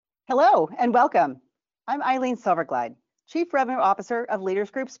Hello and welcome. I'm Eileen Silverglide, Chief Revenue Officer of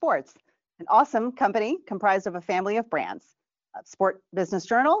Leaders Group Sports, an awesome company comprised of a family of brands, Sport Business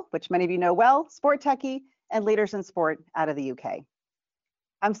Journal, which many of you know well, Sport Techie, and Leaders in Sport out of the UK.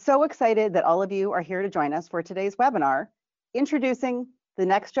 I'm so excited that all of you are here to join us for today's webinar, introducing the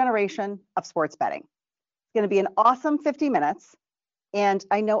next generation of sports betting. It's going to be an awesome 50 minutes, and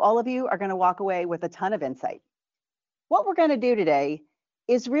I know all of you are going to walk away with a ton of insight. What we're going to do today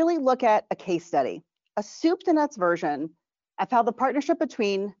is really look at a case study, a soup to nuts version of how the partnership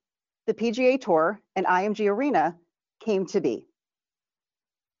between the PGA Tour and IMG Arena came to be.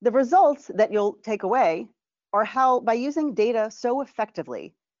 The results that you'll take away are how, by using data so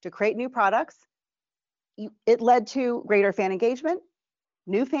effectively to create new products, it led to greater fan engagement,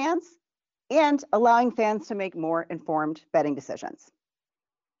 new fans, and allowing fans to make more informed betting decisions.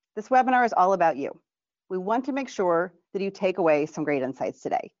 This webinar is all about you. We want to make sure that you take away some great insights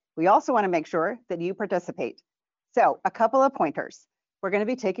today. We also want to make sure that you participate. So a couple of pointers. We're going to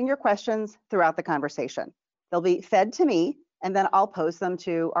be taking your questions throughout the conversation. They'll be fed to me, and then I'll pose them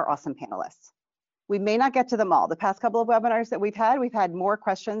to our awesome panelists. We may not get to them all. The past couple of webinars that we've had more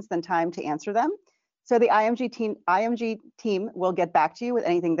questions than time to answer them. So the IMG team will get back to you with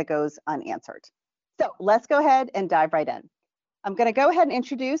anything that goes unanswered. So let's go ahead and dive right in. I'm going to go ahead and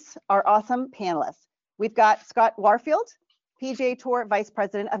introduce our awesome panelists. We've got Scott Warfield, PGA Tour Vice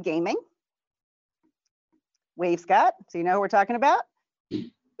President of Gaming. Wave, Scott, so you know who we're talking about.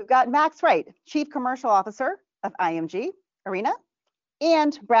 We've got Max Wright, Chief Commercial Officer of IMG Arena,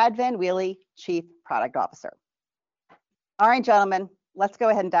 and Brad Van Wheely, Chief Product Officer. All right, gentlemen, let's go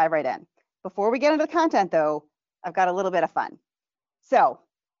ahead and dive right in. Before we get into the content, though, I've got a little bit of fun. So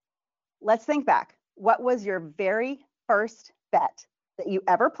let's think back. What was your very first bet that you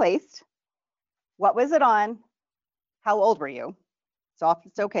ever placed? What was it on? How old were you?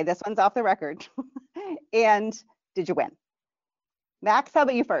 It's okay, this one's off the record. And did you win? Max, how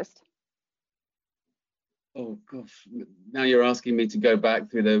about you first? Oh gosh, now you're asking me to go back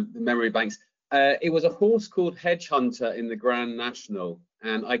through the memory banks. It was a horse called Hedge Hunter in the Grand National,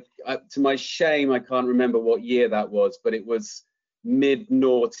 and I to my shame, I can't remember what year that was, but it was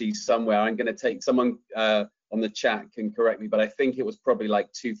mid-noughties somewhere. I'm going to take someone on the chat can correct me, but I think it was probably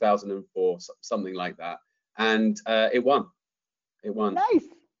like 2004, something like that. And it won. It won.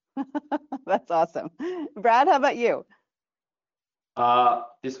 Nice. That's awesome. Brad, how about you?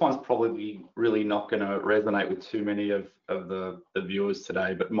 This one's probably really not going to resonate with too many of the viewers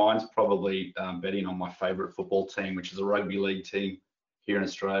today, but mine's probably betting on my favourite football team, which is a rugby league team here in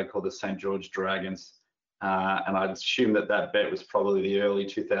Australia called the St George Dragons. And I'd assume that bet was probably the early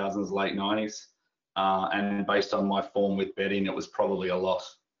 2000s, late 90s. And based on my form with betting, it was probably a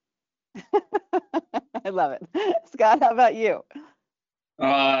loss. I love it. Scott, how about you?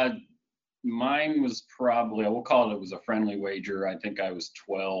 Mine was probably, we'll call it was a friendly wager. I think I was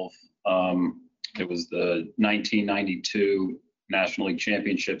 12. It was the 1992 National League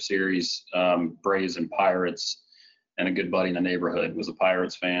Championship Series, Braves and Pirates, and a good buddy in the neighborhood was a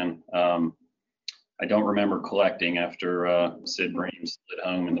Pirates fan. I don't remember collecting after Sid Bream slid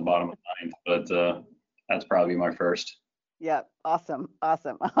home in the bottom of the ninth, but that's probably my first. Yeah, awesome.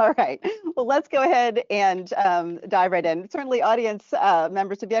 All right, well, let's go ahead and dive right in. Certainly, audience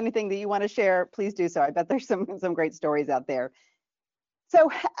members, if you have anything that you want to share, please do so. I bet there's some great stories out there. So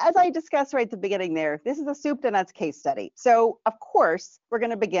as I discussed right at the beginning there, this is a soup to nuts case study. So of course, we're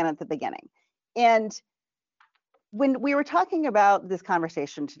going to begin at the beginning. And when we were talking about this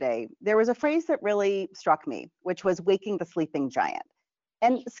conversation today, there was a phrase that really struck me, which was waking the sleeping giant.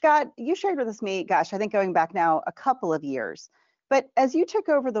 And Scott, you shared with me, gosh, I think going back now a couple of years, but as you took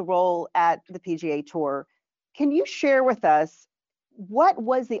over the role at the PGA Tour, can you share with us what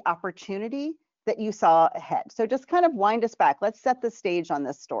was the opportunity that you saw ahead? So just kind of wind us back. Let's set the stage on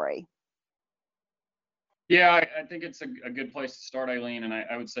this story. Yeah, I think it's a good place to start, Eileen, and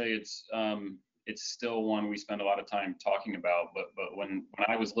I would say it's still one we spend a lot of time talking about. But when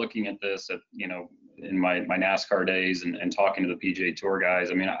I was looking at this, in my NASCAR days and talking to the PGA Tour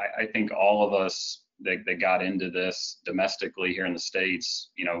guys, I mean, I think all of us that got into this domestically here in the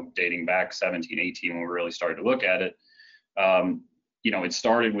States, dating back 17, 18 when we really started to look at it, it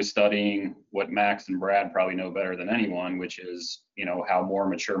started with studying what Max and Brad probably know better than anyone, which is, how more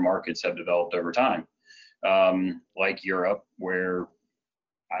mature markets have developed over time. Like Europe, where,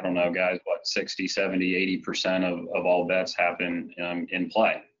 I don't know, guys, 60, 70, 80% of all bets happen in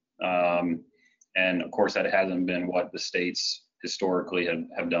play. And of course, that hasn't been what the States historically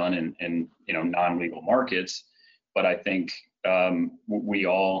have done in non-legal markets. But I think, we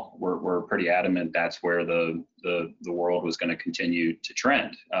all were pretty adamant that's where the world was going to continue to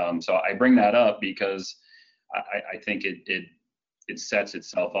trend. So I bring that up because I think it sets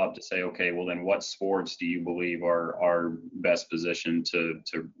itself up to say, okay, well then what sports do you believe are best positioned to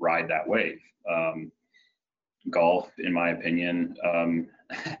ride that wave? Golf, in my opinion,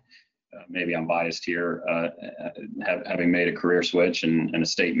 maybe I'm biased here, having made a career switch and a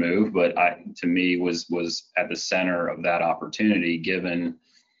state move, but to me was at the center of that opportunity, given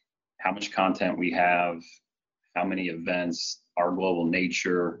how much content we have, how many events, our global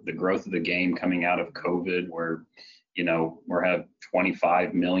nature, the growth of the game coming out of COVID, where we have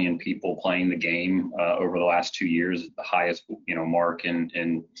 25 million people playing the game over the last 2 years, the highest mark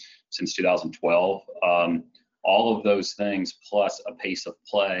in since 2012. All of those things, plus a pace of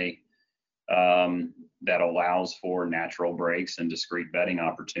play that allows for natural breaks and discrete betting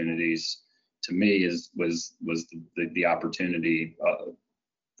opportunities, to me was the opportunity,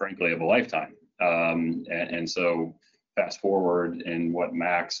 frankly, of a lifetime. And so fast forward, and what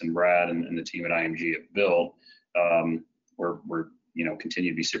Max and Brad and the team at IMG have built, we're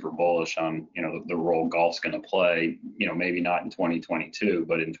continue to be super bullish on the role golf's going to play. Maybe not in 2022,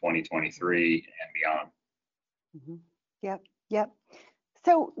 but in 2023 and beyond. Mm-hmm. Yep.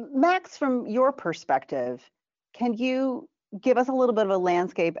 So Max, from your perspective, can you give us a little bit of a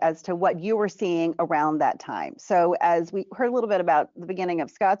landscape as to what you were seeing around that time? So as we heard a little bit about the beginning of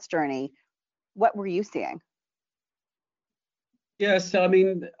Scott's journey, what were you seeing? Yeah, so I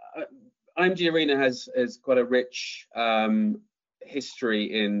mean, IMG Arena has quite a rich history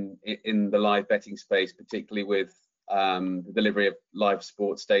in the live betting space, particularly with the delivery of live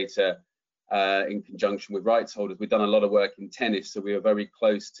sports data in conjunction with rights holders. We've done a lot of work in tennis, so we were very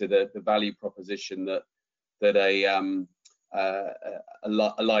close to the value proposition that a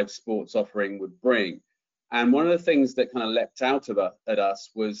live sports offering would bring. And one of the things that kind of leapt out at us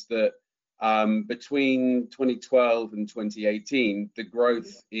was that between 2012 and 2018, the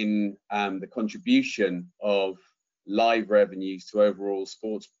growth in the contribution of live revenues to overall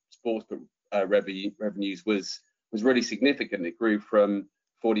sports revenues was really significant. It grew from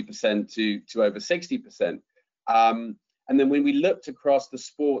 40% to over 60%. And then when we looked across the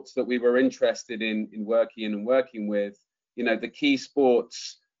sports that we were interested in working with, the key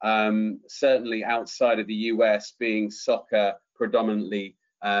sports, certainly outside of the US, being soccer, predominantly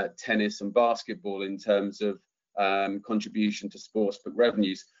tennis and basketball in terms of contribution to sportsbook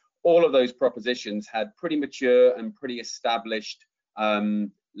revenues, all of those propositions had pretty mature and pretty established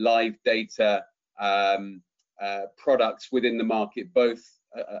live data products within the market, both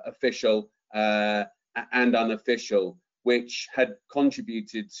official and unofficial, which had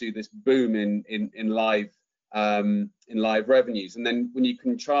contributed to this boom in live revenues. And then when you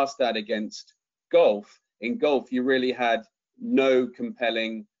contrast that against golf, in golf you really had no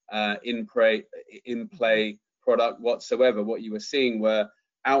compelling in-play product whatsoever. What you were seeing were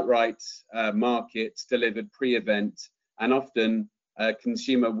outright markets delivered pre-event, and often a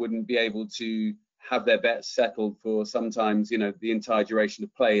consumer wouldn't be able to have their bets settled for sometimes the entire duration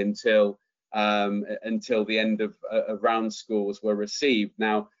of play until the end of round scores were received.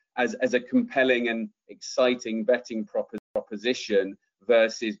 Now, as a compelling and exciting betting proposition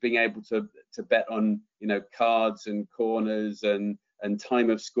versus being able to bet on cards and corners and time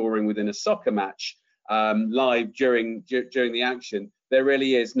of scoring within a soccer match live during the action, there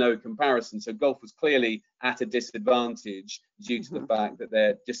really is no comparison. So golf was clearly at a disadvantage due to the fact that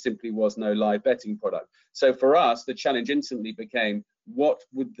there just simply was no live betting product. So for us, the challenge instantly became, what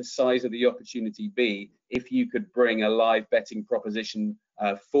would the size of the opportunity be if you could bring a live betting proposition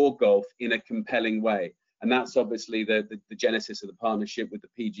for golf in a compelling way? And that's obviously the genesis of the partnership with the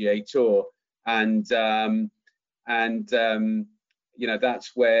PGA Tour, and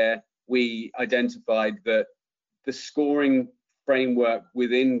that's where we identified that the scoring framework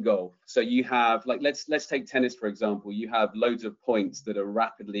within golf. So you have, like, let's take tennis for example. You have loads of points that are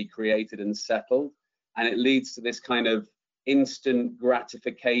rapidly created and settled, and it leads to this kind of instant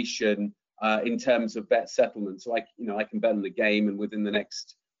gratification in terms of bet settlement. So I can bet on the game, and within the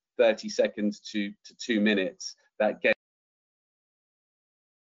next 30 seconds to 2 minutes, that game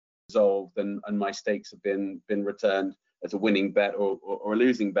resolved, and my stakes have been returned as a winning bet or a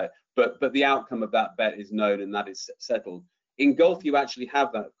losing bet. But the outcome of that bet is known, and that is settled. In golf, you actually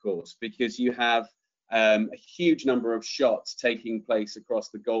have that, of course, because you have a huge number of shots taking place across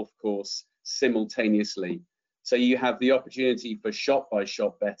the golf course simultaneously. So you have the opportunity for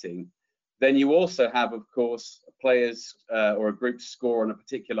shot-by-shot betting. Then you also have, of course, players or a group score on a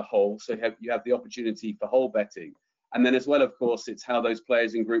particular hole. So you have the opportunity for hole betting. And then as well, of course, it's how those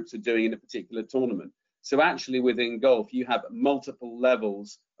players and groups are doing in a particular tournament. So actually within golf, you have multiple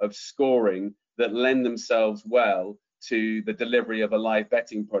levels of scoring that lend themselves well to the delivery of a live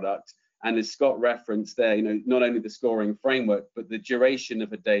betting product. And as Scott referenced there, not only the scoring framework, but the duration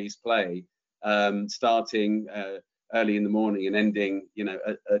of a day's play, starting early in the morning and ending,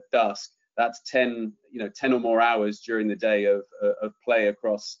 at dusk. That's 10 or more hours during the day of play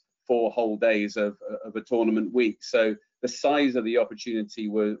across 4 whole days of a tournament week. So the size of the opportunity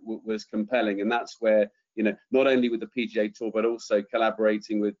was compelling, and that's where, not only with the PGA Tour, but also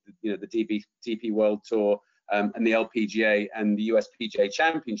collaborating with, the DP World Tour and the LPGA and the US PGA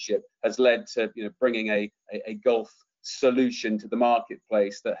Championship has led to, bringing a golf solution to the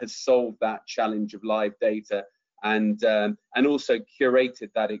marketplace that has solved that challenge of live data and also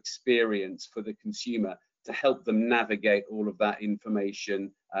curated that experience for the consumer to help them navigate all of that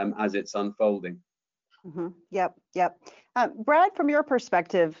information as it's unfolding. Mm-hmm. Yep. Brad, from your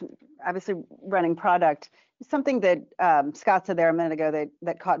perspective, obviously running product, something that Scott said there a minute ago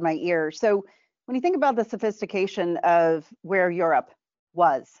that caught my ear. So when you think about the sophistication of where Europe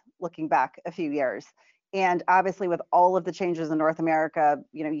was looking back a few years, and obviously with all of the changes in North America,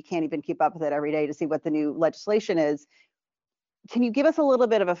 you can't even keep up with it every day to see what the new legislation is. Can you give us a little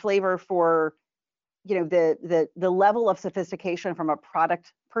bit of a flavor for, the level of sophistication from a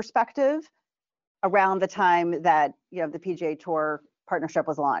product perspective around the time that, the PGA Tour partnership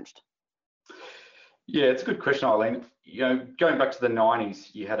was launched? Yeah, it's a good question, Eileen. Going back to the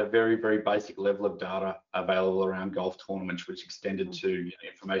 90s, you had a very, very basic level of data available around golf tournaments, which extended to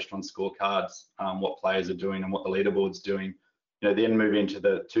information on scorecards, what players are doing and what the leaderboard's doing. Then move into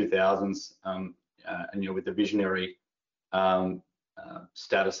the 2000s, and with the visionary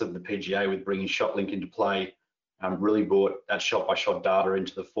status of the PGA with bringing ShotLink into play, really brought that shot-by-shot data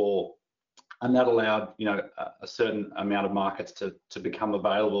into the fore, and that allowed a certain amount of markets to become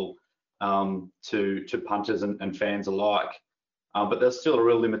available to punters and fans alike. But there's still a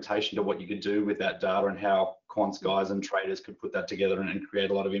real limitation to what you could do with that data and how quants guys and traders could put that together and create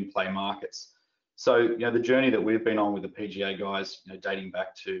a lot of in-play markets. So, the journey that we've been on with the PGA guys, dating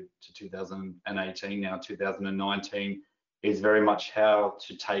back to 2018, now 2019, is very much how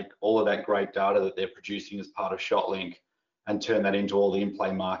to take all of that great data that they're producing as part of ShotLink and turn that into all the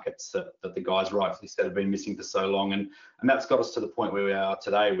in-play markets that the guys rightfully said have been missing for so long. And that's got us to the point where we are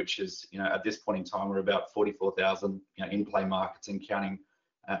today, which is, at this point in time, we're about 44,000 in-play markets and counting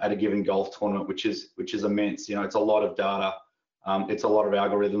at a given golf tournament, which is immense. It's a lot of data, it's a lot of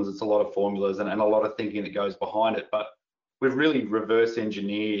algorithms, it's a lot of formulas and a lot of thinking that goes behind it. But we've really reverse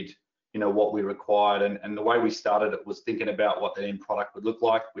engineered, what we required. And the way we started it was thinking about what the end product would look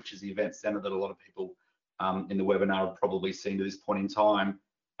like, which is the event center that a lot of people in the webinar have probably seen to this point in time,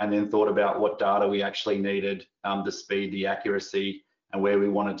 and then thought about what data we actually needed, the speed, the accuracy, and where we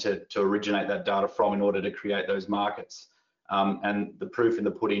wanted to originate that data from in order to create those markets. And the proof in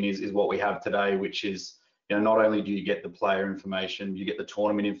the pudding is what we have today, which is, not only do you get the player information, you get the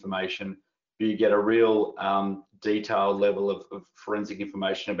tournament information, but you get a real detailed level of forensic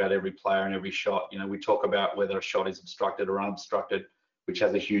information about every player and every shot. We talk about whether a shot is obstructed or unobstructed, which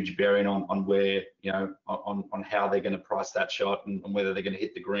has a huge bearing on where, on how they're going to price that shot and whether they're going to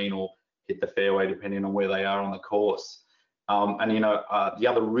hit the green or hit the fairway, depending on where they are on the course. The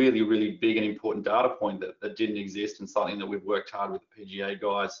other really, really big and important data point that didn't exist, and something that we've worked hard with the PGA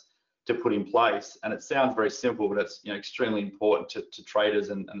guys to put in place, and it sounds very simple, but it's extremely important to traders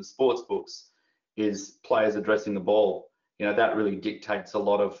and the sports books, is players addressing the ball. That really dictates a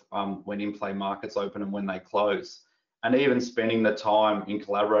lot of when in-play markets open and when they close. And even spending the time in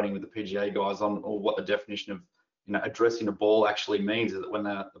collaborating with the PGA guys on what the definition of addressing a ball actually means. Is it when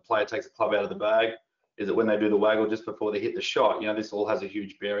the player takes a club out of the bag? Is it when they do the waggle just before they hit the shot? This all has a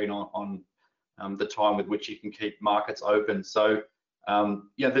huge bearing on the time with which you can keep markets open. So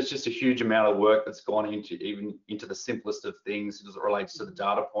there's just a huge amount of work that's gone into the simplest of things as it relates to the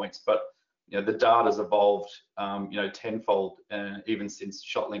data points. But the data's evolved tenfold even since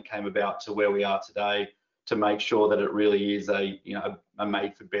ShotLink came about to where we are today, to make sure that it really is a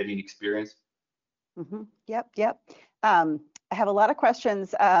made for betting experience. Mm-hmm. Yep. I have a lot of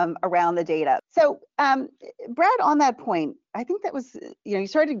questions around the data. So Brad, on that point, I think that was, you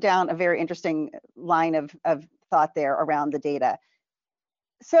started down a very interesting line of thought there around the data.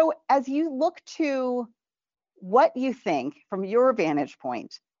 So as you look to what you think from your vantage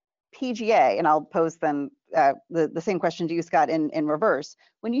point, PGA, and I'll pose them the same question to you, Scott, in reverse.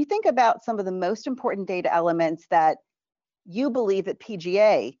 When you think about some of the most important data elements that you believe that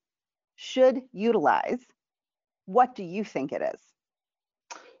PGA should utilize, what do you think it is?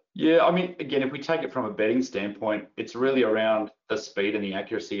 Yeah, again, if we take it from a betting standpoint, it's really around the speed and the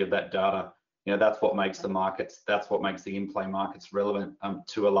accuracy of that data. that's what makes the markets, that's what makes the in-play markets relevant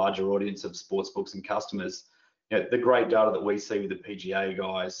to a larger audience of sportsbooks and customers. The great data that we see with the PGA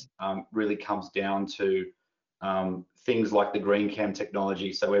guys really comes down to things like the green cam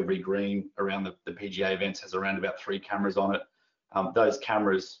technology. So every green around the PGA events has around about 3 cameras on it. Those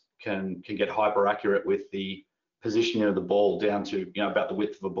cameras can get hyper accurate with the positioning of the ball down to about the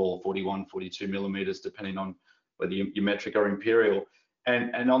width of a ball, 41, 42 millimeters, depending on whether you're metric or imperial.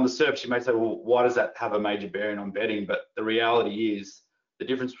 And on the surface, you may say, well, why does that have a major bearing on betting? But the reality is the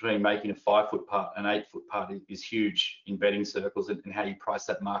difference between making a 5-foot putt and 8-foot putt is huge in betting circles and how you price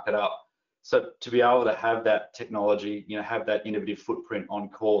that market up. So to be able to have that technology, have that innovative footprint on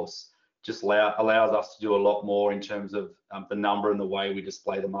course, just allows us to do a lot more in terms of the number and the way we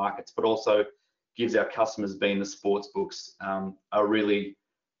display the markets, but also gives our customers, being the sports books, a really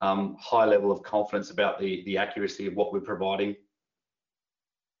high level of confidence about the accuracy of what we're providing.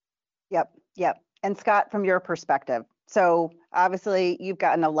 Yep. And Scott, from your perspective, so obviously you've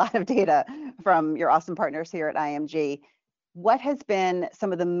gotten a lot of data from your awesome partners here at IMG. What has been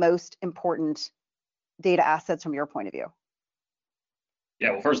some of the most important data assets from your point of view?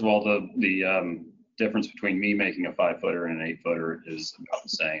 Yeah, well, first of all, the difference between me making a 5-footer and an 8-footer is about the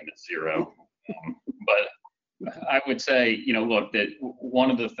same. It's 0. But I would say, look, that one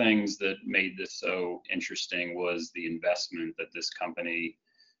of the things that made this so interesting was the investment that this company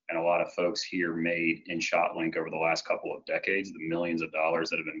and a lot of folks here made in ShotLink over the last couple of decades, the millions of dollars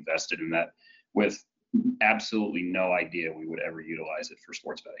that have invested in that, with absolutely no idea we would ever utilize it for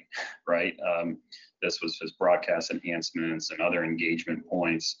sports betting, right? This was his broadcast enhancements and other engagement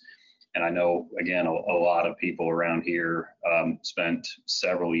points. And I know, again, a lot of people around here spent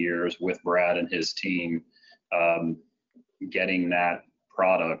several years with Brad and his team getting that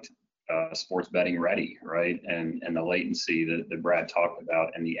product sports betting ready, right? And the latency that Brad talked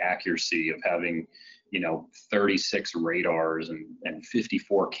about, and the accuracy of having, 36 radars and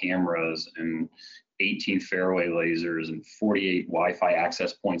 54 cameras and 18 fairway lasers and 48 Wi-Fi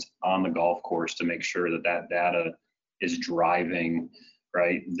access points on the golf course to make sure that data is driving,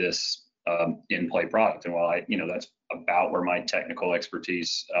 right, this in-play product. And while that's about where my technical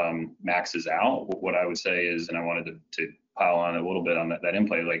expertise maxes out, what I would say is, and I wanted to pile on a little bit on that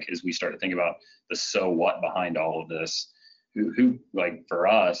in-play, like, as we start to think about the so what behind all of this, who like, for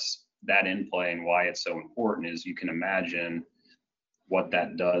us, that in-play and why it's so important is, you can imagine what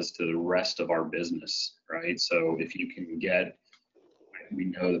that does to the rest of our business, right? So if you can we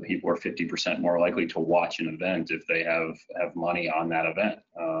know that people are 50% more likely to watch an event if they have money on that event.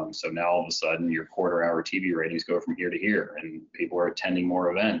 So now all of a sudden your quarter-hour TV ratings go from here to here, and people are attending more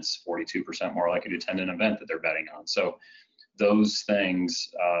events, 42% more likely to attend an event that they're betting on. So those things,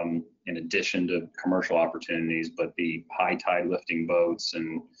 in addition to commercial opportunities, but the high tide lifting boats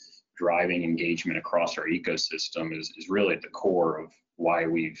and driving engagement across our ecosystem is really at the core of why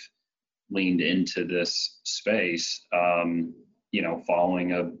we've leaned into this space.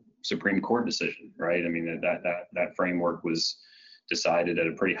 Following a Supreme Court decision, right? I mean, that framework was decided at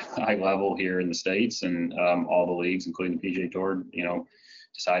a pretty high level here in the States, and all the leagues, including the PGA Tour,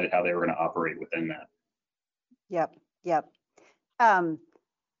 decided how they were going to operate within that. Yep.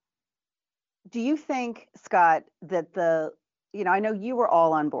 Do you think, Scott, that I know you were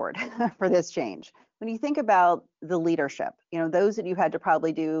all on board for this change. When you think about the leadership, those that you had to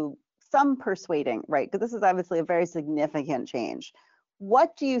probably do some persuading, right? Because this is obviously a very significant change.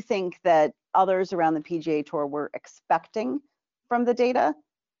 What do you think that others around the PGA Tour were expecting from the data?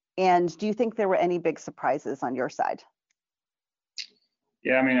 And do you think there were any big surprises on your side?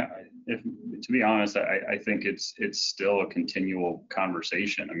 Yeah, I mean, to be honest, I think it's still a continual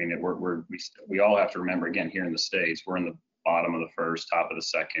conversation. I mean, we all have to remember, again, here in the States, we're in the bottom of the first, top of the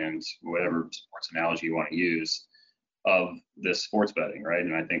second, whatever sports analogy you want to use, of this sports betting, right?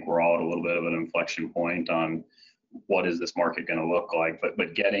 And I think we're all at a little bit of an inflection point on what is this market going to look like,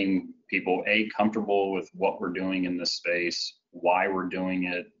 but getting people comfortable with what we're doing in this space, why we're doing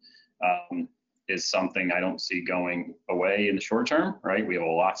it, is something I don't see going away in the short term, right? We have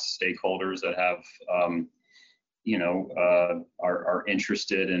lots of stakeholders that have, are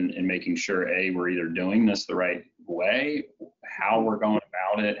interested in making sure, we're either doing this the right way, how we're going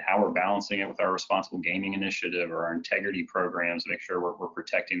about it, how we're balancing it with our responsible gaming initiative or our integrity programs to make sure we're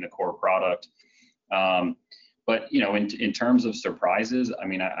protecting the core product. But in terms of surprises, I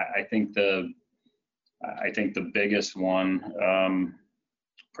mean, I think the biggest one,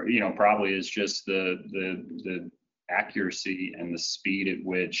 probably is just the accuracy and the speed at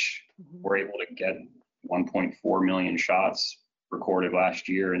which we're able to get 1.4 million shots recorded last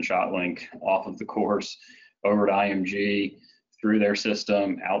year in ShotLink off of the course over to IMG through their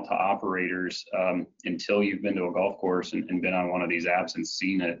system out to operators, until you've been to a golf course and been on one of these apps and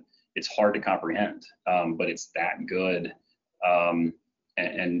seen it, it's hard to comprehend, but it's that good. And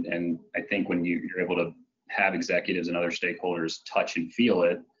I think when you're able to have executives and other stakeholders touch and feel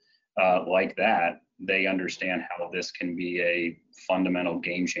it like that, they understand how this can be a fundamental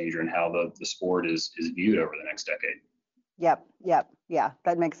game changer and how the sport is viewed over the next decade. Yep. Yeah,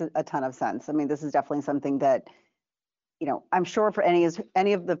 that makes a ton of sense. I mean, this is definitely something that, I'm sure for any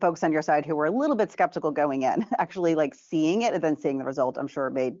of the folks on your side who were a little bit skeptical going in, actually like seeing it and then seeing the result, I'm sure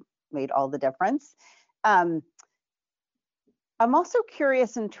made all the difference. I'm also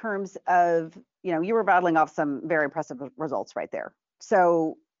curious in terms of, you were battling off some very impressive results right there.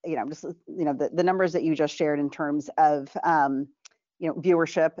 So, just, the numbers that you just shared in terms of,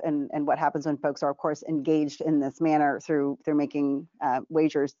 viewership and what happens when folks are, of course, engaged in this manner through making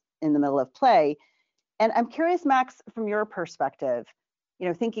wagers in the middle of play. And I'm curious, Max, from your perspective,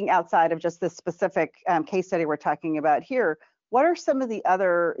 thinking outside of just this specific case study we're talking about here, what are some of the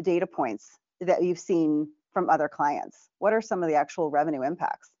other data points that you've seen from other clients? What are some of the actual revenue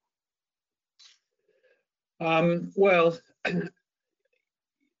impacts? Well,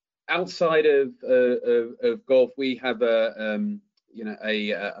 outside of golf, we have a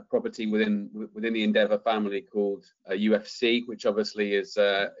property within the Endeavor family called UFC, which obviously is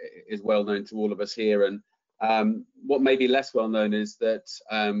well known to all of us here. And what may be less well known is that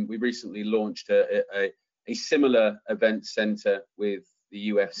we recently launched a similar event center with the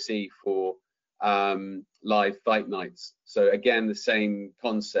UFC for live fight nights. So again, the same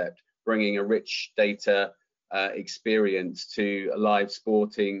concept, bringing a rich data experience to a live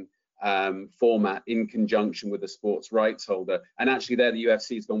sporting format in conjunction with the sports rights holder. And actually there, the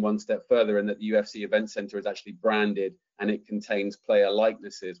UFC has gone one step further in that the UFC Event Center is actually branded and it contains player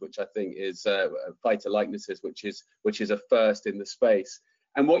likenesses, which I think is fighter likenesses, which is a first in the space.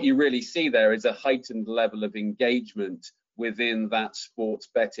 And what you really see there is a heightened level of engagement within that sports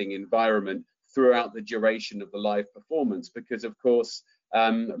betting environment throughout the duration of the live performance, because of course,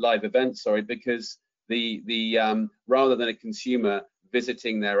 live events, because the rather than a consumer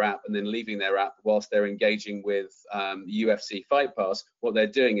visiting their app and then leaving their app whilst they're engaging with the UFC Fight Pass, what they're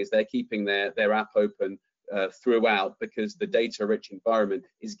doing is they're keeping their app open throughout, because the data-rich environment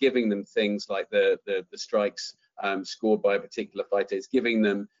is giving them things like the strikes scored by a particular fighter. It's giving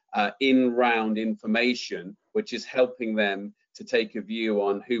them in-round information, which is helping them to take a view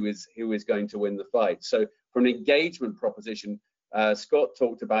on who is going to win the fight. So from an engagement proposition, Scott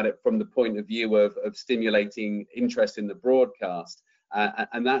talked about it from the point of view of stimulating interest in the broadcast.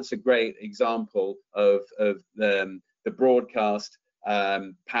 And that's a great example of the broadcast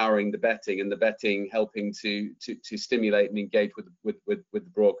powering the betting, and the betting helping to stimulate and engage with the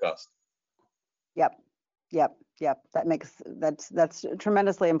broadcast. Yep. That's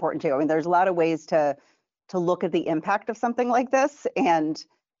tremendously important too. I mean, there's a lot of ways to look at the impact of something like this, and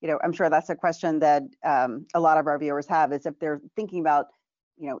I'm sure that's a question that a lot of our viewers have, is if they're thinking about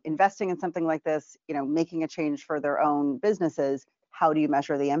investing in something like this, making a change for their own businesses, how do you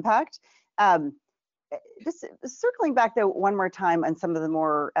measure the impact? Just circling back though one more time on some of the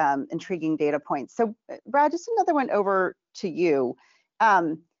more intriguing data points. So Brad, just another one over to you.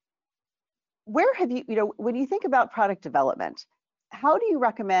 Where have you, when you think about product development, how do you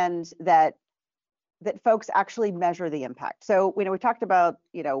recommend that folks actually measure the impact? So we talked about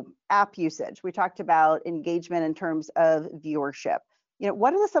app usage, we talked about engagement in terms of viewership.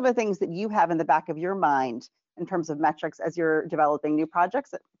 What are some of the things that you have in the back of your mind in terms of metrics as you're developing new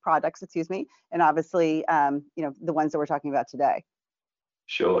products, and obviously, the ones that we're talking about today?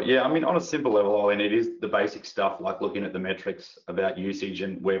 Sure. Yeah. I mean, on a simple level, Eileen, it is the basic stuff like looking at the metrics about usage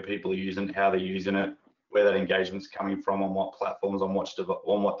and where people are using, how they're using it, where that engagement's coming from, on what platforms, on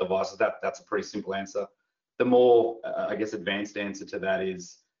what devices. That's a pretty simple answer. The more, I guess, advanced answer to that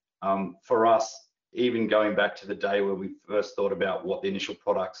is, for us, even going back to the day where we first thought about what the initial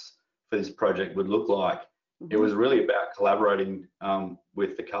products for this project would look like, it was really about collaborating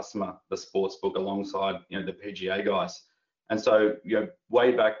with the customer, the sportsbook, alongside the PGA guys. And so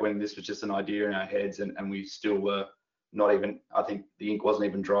way back when this was just an idea in our heads, and we still were not even, I think the ink wasn't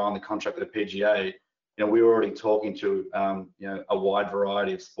even dry on the contract with the PGA. We were already talking to a wide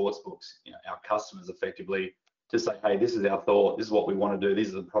variety of sportsbooks, our customers effectively, to say, hey, this is our thought, this is what we want to do,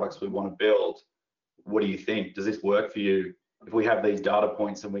 these are the products we want to build. What do you think? Does this work for you? If we have these data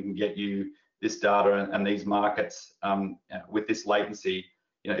points and we can get you this data and these markets with this latency,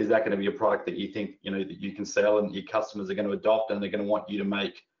 is that going to be a product that you think that you can sell and your customers are going to adopt, and they're going to want you to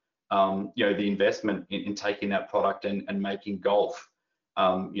make the investment in taking that product and making golf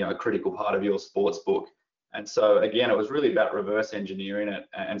a critical part of your sports book? And so again, it was really about reverse engineering it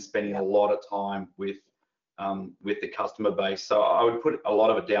and spending a lot of time with the customer base. So I would put a lot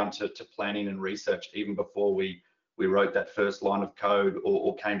of it down to planning and research even before we wrote that first line of code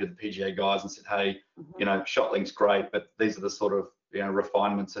or came to the PGA guys and said, hey, you know, ShotLink's great, but these are the sort of, you know,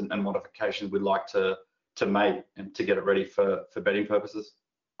 refinements and modifications we'd like to make and to get it ready for betting purposes.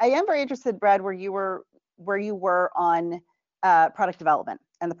 I am very interested, Brad, where you were on product development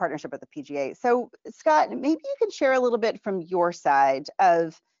and the partnership with the PGA. So Scott, maybe you can share a little bit from your side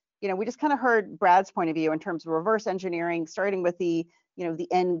of, you know, we just kind of heard Brad's point of view in terms of reverse engineering, starting with the, you know,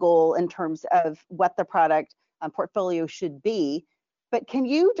 the end goal in terms of what the product portfolio should be. But can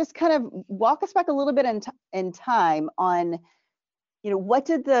you just kind of walk us back a little bit in time on, you know, what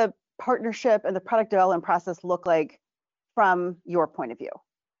did the partnership and the product development process look like from your point of view?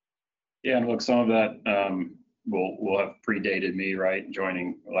 Yeah, and look, some of that will have predated me, right?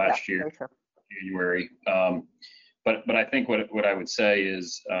 Joining last year, January. But I think what I would say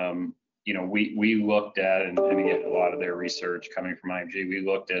is, you know, we looked at, and again, a lot of their research coming from IMG, we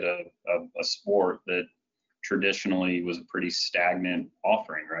looked at a sport that traditionally was a pretty stagnant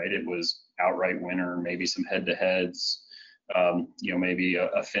offering, right? It was outright winner, maybe some head-to-heads, you know, maybe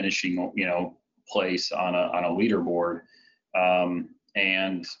a finishing, you know, place on a leaderboard.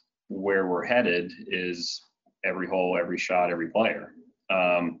 And where we're headed is every hole, every shot, every player.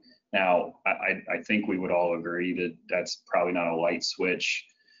 Now, I think we would all agree that that's probably not a light switch,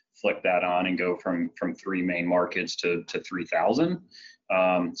 flick that on and go from 3 main markets to 3,000.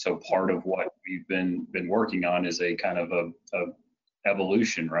 So part of what we've been working on is a kind of a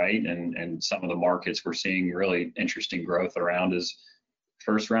evolution, right? And some of the markets we're seeing really interesting growth around is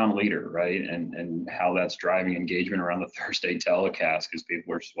first round leader, right? And how that's driving engagement around the Thursday telecast because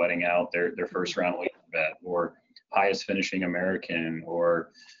people are sweating out their first round leader bet, or highest finishing American,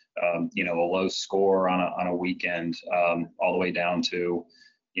 or you know, a low score on a weekend, all the way down to,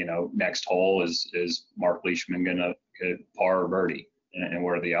 you know, next hole is Mark Leishman gonna hit par or birdie, and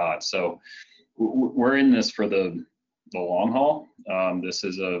what are the odds? So we're in this for the long haul. This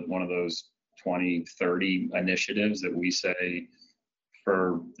is one of those 2030 initiatives that we say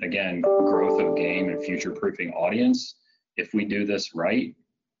for, again, growth of game and future proofing audience. If we do this right,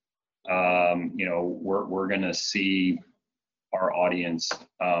 you know, we're gonna see our audience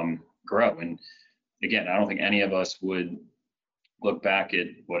grow. And again, I don't think any of us would look back at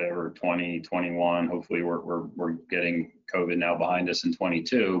whatever 2021. Hopefully, we're getting COVID now behind us in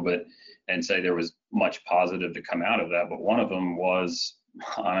 22, and say there was much positive to come out of that. But one of them was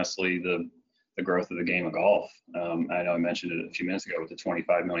honestly the growth of the game of golf. I know I mentioned it a few minutes ago with the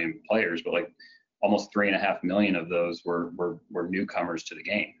 25 million players, but like almost 3.5 million of those were newcomers to the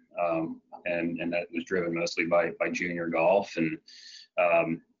game. And that was driven mostly by junior golf, and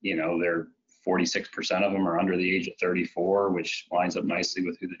you know, they're 46% of them are under the age of 34, which lines up nicely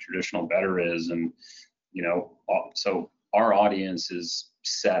with who the traditional bettor is. And you know, so our audience is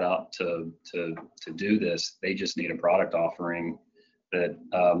set up to do this. They just need a product offering that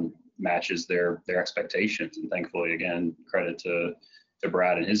matches their expectations. And thankfully, again, credit to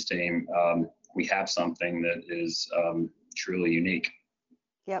Brad and his team, we have something that is truly unique.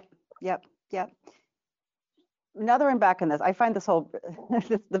 Yep. Another one back in this, I find this whole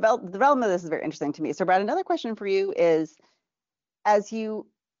the development of this is very interesting to me. So Brad, another question for you is, as you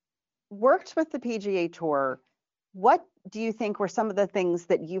worked with the PGA Tour, what do you think were some of the things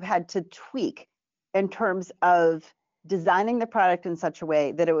that you had to tweak in terms of designing the product in such a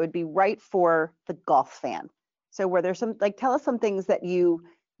way that it would be right for the golf fan? So were there some, like, tell us some things that you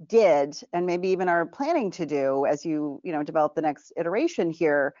did and maybe even are planning to do as you know, develop the next iteration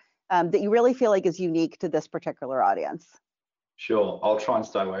here, that you really feel like is unique to this particular audience? Sure, I'll try and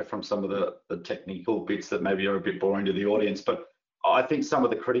stay away from some of the technical bits that maybe are a bit boring to the audience, but I think some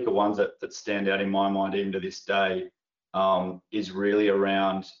of the critical ones that stand out in my mind even to this day is really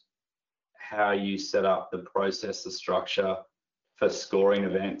around how you set up the process, the structure for scoring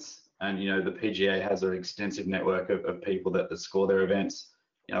events. And, you know, the PGA has an extensive network of people that score their events,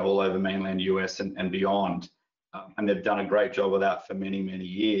 you know, all over mainland US and beyond. And they've done a great job of that for many, many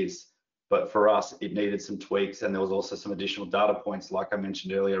years. But for us, it needed some tweaks, and there was also some additional data points, like I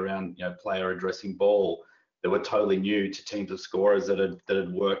mentioned earlier, around, you know, player addressing ball, that were totally new to teams of scorers that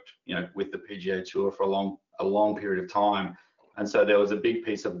had worked, you know, with the PGA Tour for a long period of time. And so there was a big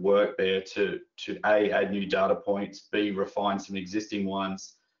piece of work there to A, add new data points, B, refine some existing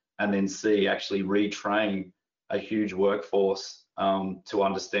ones, and then C, actually retrain a huge workforce to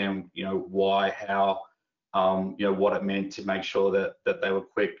understand, you know, why, how, you know, what it meant, to make sure that they were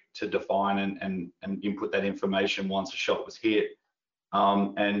quick to define and input that information once a shot was hit.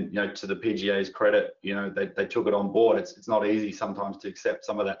 And to the PGA's credit, they took it on board. It's not easy sometimes to accept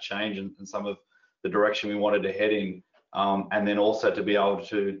some of that change and some of the direction we wanted to head in. And then also to be able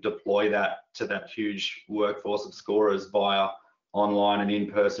to deploy that to that huge workforce of scorers via online and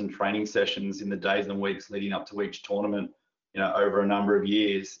in-person training sessions in the days and weeks leading up to each tournament, over a number of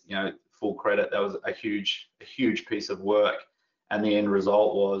years. Full credit, that was a huge piece of work. And the end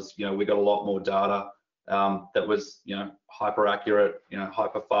result was, we got a lot more data that was, hyper accurate,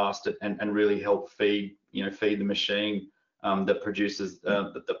 hyper fast, and really helped feed the machine that produces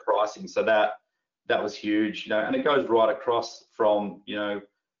the pricing. So that was huge, and it goes right across from,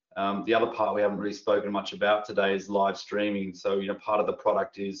 the other part we haven't really spoken much about today is live streaming. So, part of the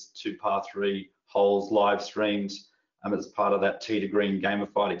product is 2 par 3 holes live streams as part of that tee to green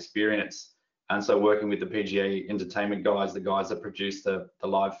gamified experience. And so working with the PGA entertainment guys, the guys that produce the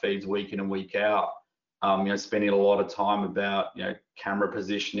live feeds week in and week out, spending a lot of time about, camera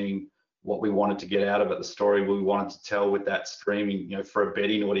positioning, what we wanted to get out of it, the story we wanted to tell with that streaming, for a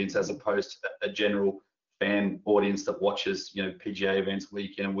betting audience as opposed to a general fan audience that watches, PGA events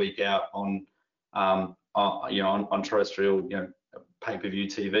week in and week out on terrestrial, pay-per-view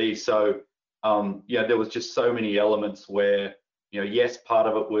TV. So, there was just so many elements where, yes, part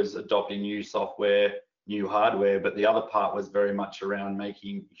of it was adopting new software, new hardware, but the other part was very much around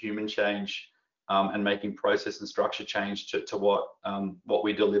making human change and making process and structure change to what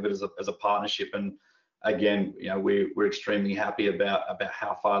we delivered as a partnership. And again, we're extremely happy about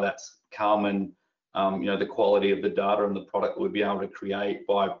how far that's come, and the quality of the data and the product we'll be able to create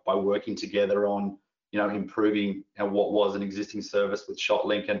by working together on improving what was an existing service with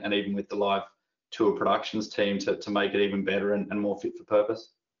ShotLink and even with the live tour productions team to make it even better and more fit for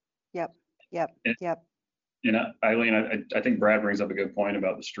purpose. Yep. Eileen, I think Brad brings up a good point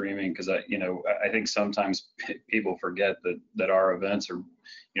about the streaming, because I think sometimes people forget that our events are,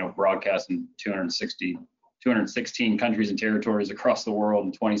 broadcast in 216 countries and territories across the world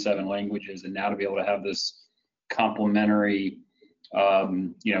in 27 languages, and now to be able to have this complementary,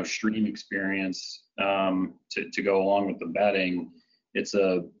 stream experience to go along with the betting, it's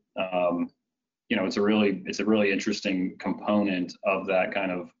a really interesting component of that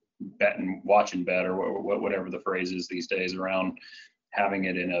kind of bet and watch and bet, or whatever the phrase is these days, around having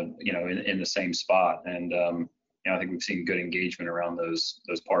it in the same spot. And I think we've seen good engagement around those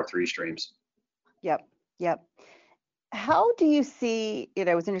par 3 streams. Yep. How do you see,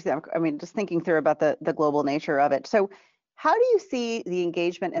 it was interesting, I mean, just thinking through about the global nature of it. So how do you see the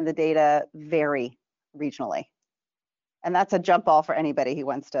engagement and the data vary regionally? And that's a jump ball for anybody who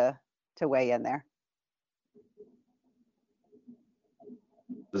wants to weigh in there.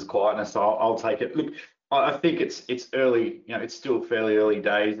 There's quietness, so I'll take it. Look, I think it's early, it's still fairly early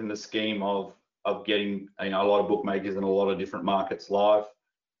days in the scheme of getting a lot of bookmakers in a lot of different markets live.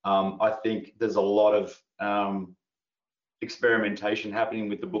 I think there's a lot of experimentation happening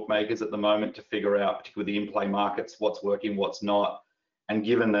with the bookmakers at the moment to figure out, particularly the in-play markets, what's working, what's not. And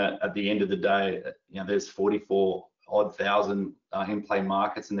given that at the end of the day, there's 44,000 in-play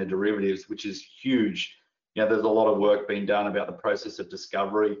markets and their derivatives, which is huge. There's a lot of work being done about the process of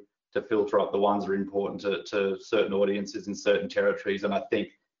discovery to filter up the ones that are important to certain audiences in certain territories. And I think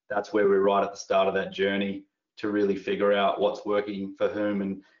that's where we're right at the start of that journey to really figure out what's working for whom.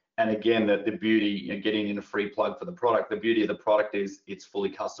 And again, that the beauty, getting in a free plug for the product, the beauty of the product is it's fully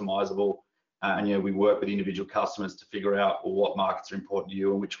customizable. And we work with individual customers to figure out, well, what markets are important to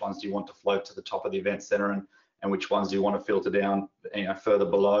you and which ones do you want to float to the top of the event center, and which ones do you want to filter down further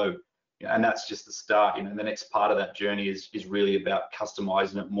below. And that's just the start. The next part of that journey is really about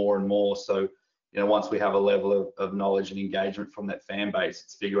customizing it more and more. So, once we have a level of knowledge and engagement from that fan base,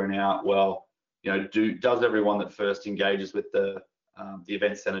 it's figuring out, well, does everyone that first engages with the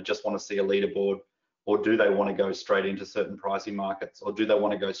event center just want to see a leaderboard, or do they want to go straight into certain pricing markets, or do they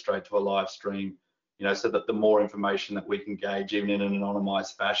want to go straight to a live stream? So that the more information that we can gauge, even in an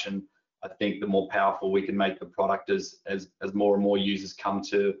anonymized fashion, I think the more powerful we can make the product as more and more users come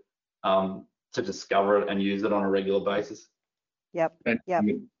to discover it and use it on a regular basis. Yep.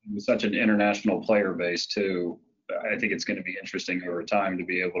 With such an international player base too, I think it's going to be interesting over time to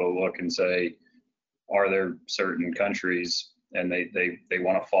be able to look and say, are there certain countries and they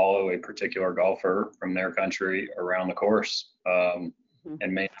want to follow a particular golfer from their country around the course,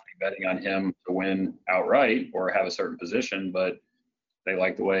 and may not be betting on him to win outright or have a certain position, but they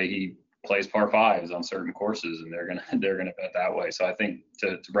like the way he plays par 5s on certain courses, and they're gonna bet that way. So I think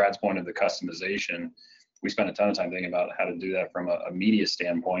to Brad's point of the customization, we spent a ton of time thinking about how to do that from a media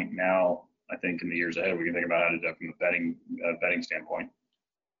standpoint. Now I think in the years ahead we can think about how to do that from a betting standpoint.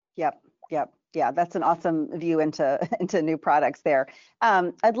 Yep. Yeah, that's an awesome view into into new products there.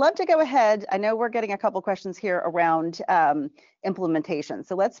 I'd love to go ahead. I know we're getting a couple questions here around implementation.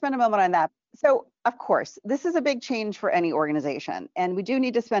 So let's spend a moment on that. So of course, this is a big change for any organization, and we do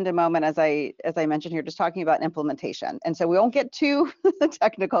need to spend a moment, as I mentioned here, just talking about implementation. And so we won't get too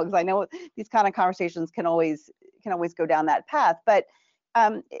technical, because I know these kind of conversations can always go down that path. But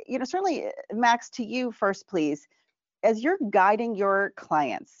you know, certainly, Max, to you first, please. As you're guiding your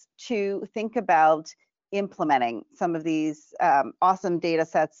clients to think about implementing some of these awesome data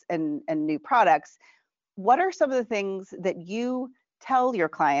sets and new products, what are some of the things that you tell your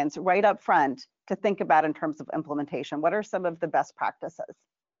clients right up front to think about in terms of implementation? What are some of the best practices?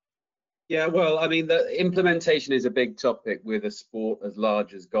 Yeah, well, I mean, the implementation is a big topic with a sport as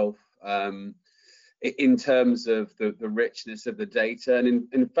large as golf. In terms of the richness of the data. And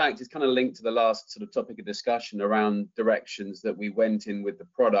in fact, it's kind of linked to the last sort of topic of discussion around directions that we went in with the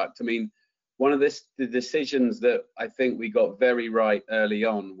product. I mean, one of the decisions that I think we got very right early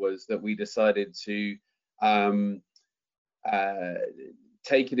on was that we decided to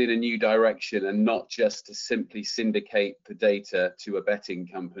take it in a new direction, and not just to simply syndicate the data to a betting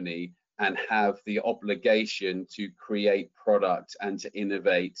company and have the obligation to create product and to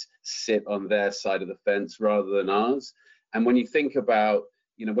innovate sit on their side of the fence rather than ours. And when you think about,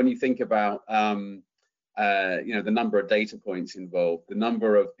 you know, the number of data points involved, the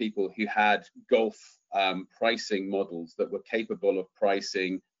number of people who had golf pricing models that were capable of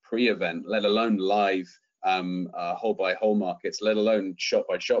pricing pre-event, let alone live hole-by-hole markets, let alone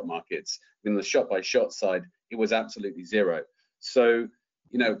shot-by-shot markets. In the shot-by-shot side, it was absolutely zero. So,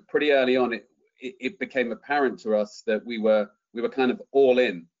 you know, pretty early on, it became apparent to us that we were kind of all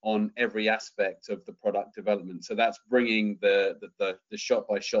in on every aspect of the product development. So that's bringing the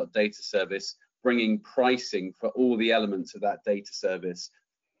shot-by-shot data service, bringing pricing for all the elements of that data service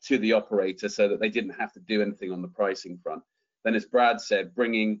to the operator, so that they didn't have to do anything on the pricing front. Then, as Brad said,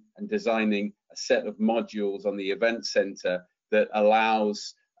 bringing and designing a set of modules on the event center that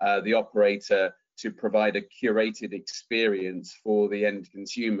allows the operator to provide a curated experience for the end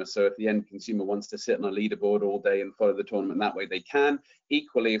consumer. So if the end consumer wants to sit on a leaderboard all day and follow the tournament that way, they can.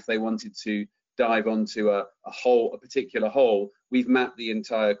 Equally, if they wanted to dive onto a particular hole, we've mapped the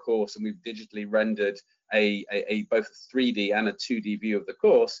entire course, and we've digitally rendered both a 3D and a 2D view of the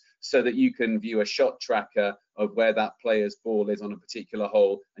course, so that you can view a shot tracker of where that player's ball is on a particular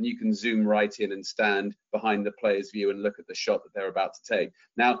hole, and you can zoom right in and stand behind the player's view and look at the shot that they're about to take.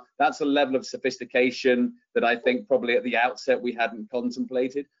 Now, that's a level of sophistication that I think probably at the outset we hadn't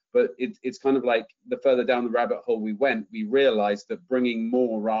contemplated, but it's kind of like the further down the rabbit hole we went, we realized that bringing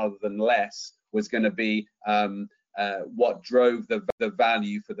more rather than less was going to be what drove the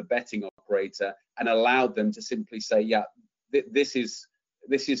value for the betting operator, and allowed them to simply say, yeah, this is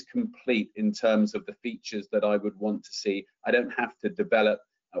complete in terms of the features that I would want to see. I don't have to develop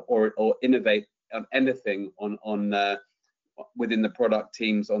or innovate on anything within the product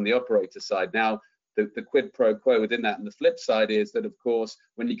teams on the operator side. Now, the quid pro quo within that, and the flip side is that, of course,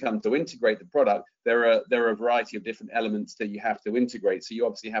 when you come to integrate the product, there are a variety of different elements that you have to integrate. So you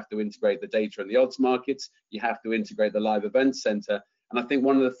obviously have to integrate the data and the odds markets. You have to integrate the live event center. And I think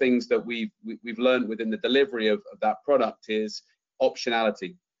one of the things that we've learned within the delivery of that product is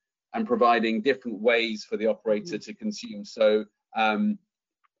optionality, and providing different ways for the operator to consume. So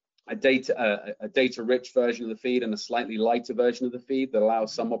a data-rich version of the feed and a slightly lighter version of the feed that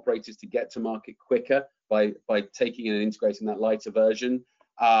allows some operators to get to market quicker by taking and integrating that lighter version.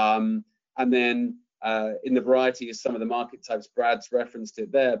 And then in the variety of some of the market types, Brad's referenced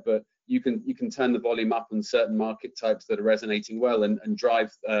it there, but you can turn the volume up on certain market types that are resonating well, and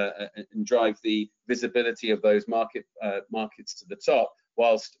drive the visibility of those markets to the top,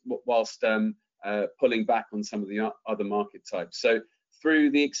 whilst pulling back on some of the other market types. So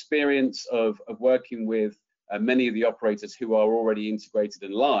through the experience of working with many of the operators who are already integrated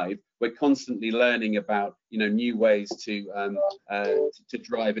and live, we're constantly learning about new ways to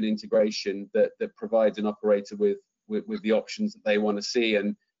drive an integration that provides an operator with the options that they want to see.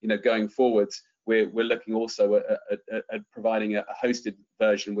 And going forwards, we're looking also at providing a hosted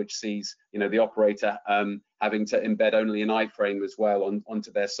version, which sees the operator having to embed only an iframe as well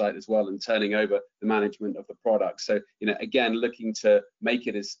onto their site as well, and turning over the management of the product. So again, looking to make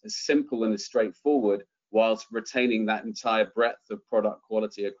it as simple and as straightforward, whilst retaining that entire breadth of product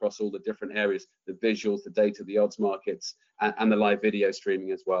quality across all the different areas, the visuals, the data, the odds markets, and the live video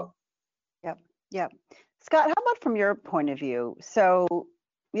streaming as well. Yep. Scott, how about from your point of view? So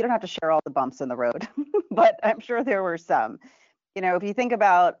you don't have to share all the bumps in the road, but I'm sure there were some. If you think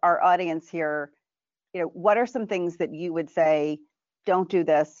about our audience here, what are some things that you would say, don't do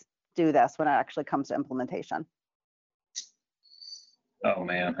this, do this when it actually comes to implementation? Oh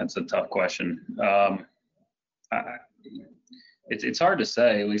man, that's a tough question. It's hard to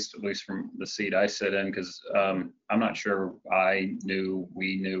say, at least from the seat I sit in, because I'm not sure we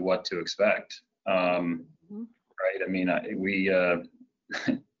knew what to expect. Right? I mean,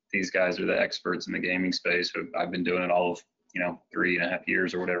 these guys are the experts in the gaming space. I've been doing it all of 3.5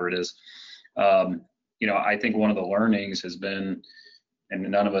 years or whatever it is. I think one of the learnings has been, and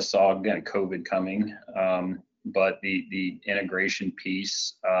none of us saw again COVID coming, but the integration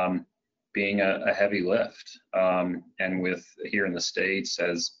piece being a heavy lift. And with here in the States,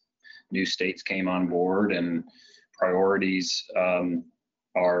 as new states came on board and priorities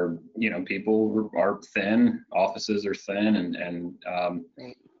are, people are thin, offices are thin, and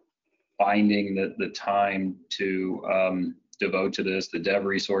finding the time to devote to this, the dev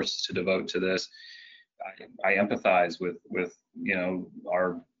resources to devote to this. I empathize with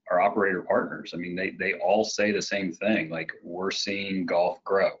our operator partners. I mean, they all say the same thing. Like, we're seeing golf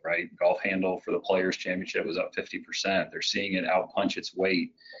grow, right? Golf handle for the Players Championship was up 50%. They're seeing it outpunch its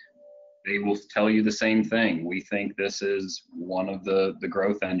weight. They will tell you the same thing. We think this is one of the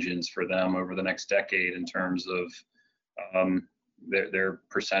growth engines for them over the next decade in terms of their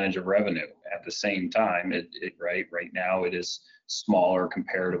percentage of revenue. At the same time, right now it is smaller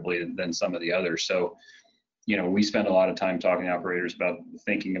comparatively than some of the others. So, we spend a lot of time talking to operators about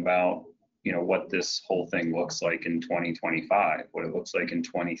thinking about, what this whole thing looks like in 2025, what it looks like in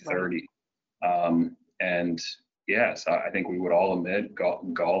 2030. And yes, I think we would all admit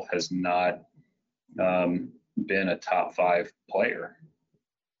golf has not been a top 5 player.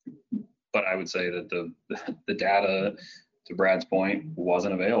 But I would say that the data, to Brad's point,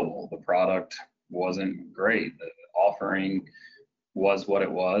 wasn't available. The product wasn't great. The offering was what it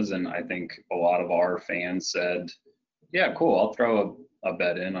was, and I think a lot of our fans said, yeah, cool, I'll throw a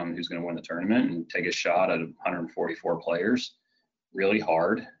bet in on who's going to win the tournament and take a shot at 144 players. Really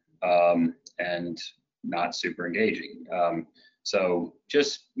hard and not super engaging. So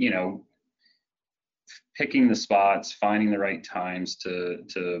just, picking the spots, finding the right times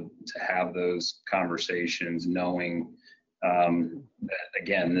to have those conversations, knowing that,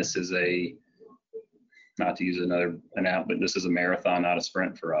 again, this is not to use another but this is a marathon, not a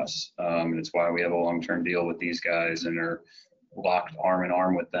sprint for us. And it's why we have a long-term deal with these guys and are locked arm in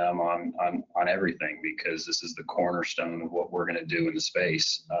arm with them on everything, because this is the cornerstone of what we're going to do in the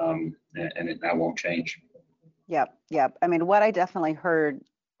space. And that won't change. Yep. I mean, what I definitely heard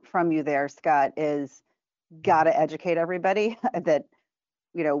from you there, Scott, is got to educate everybody that,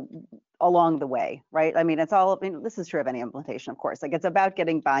 along the way, right? I mean, this is true of any implementation, of course. Like, it's about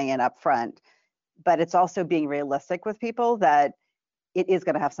getting buy-in up front, but it's also being realistic with people that it is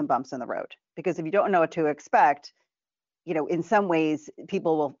going to have some bumps in the road, because if you don't know what to expect, in some ways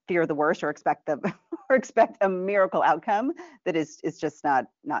people will fear the worst or expect a miracle outcome that is just not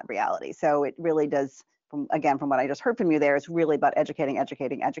reality. So it really does, from what I just heard from you there, is really about educating.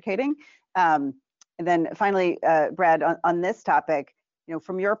 And then finally, Brad, on this topic,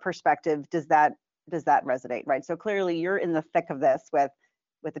 from your perspective, does that resonate, right? So clearly you're in the thick of this with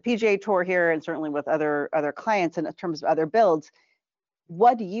the PGA Tour here, and certainly with other clients, and in terms of other builds.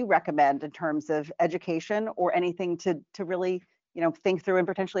 What do you recommend in terms of education or anything to really, think through and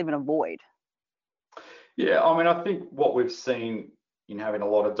potentially even avoid? Yeah, I mean, I think what we've seen in having a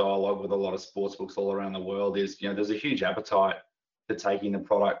lot of dialogue with a lot of sportsbooks all around the world is, there's a huge appetite for taking the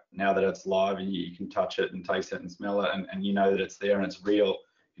product now that it's live and you can touch it and taste it and smell it, and you know that it's there and it's real.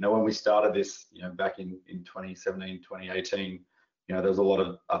 When we started this, back in 2017, 2018, there was a lot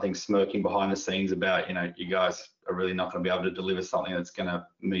of, I think, smirking behind the scenes about, you guys are really not going to be able to deliver something that's going to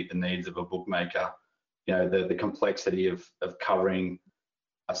meet the needs of a bookmaker. The complexity of covering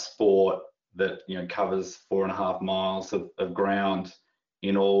a sport that, covers 4.5 miles of ground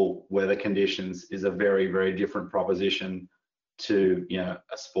in all weather conditions is a very, very different proposition to,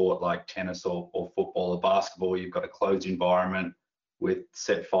 a sport like tennis or football or basketball. You've got a closed environment with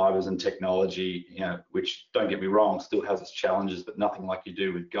set fibers and technology, which, don't get me wrong, still has its challenges, but nothing like you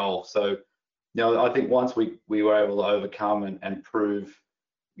do with golf. So, I think once we were able to overcome and prove,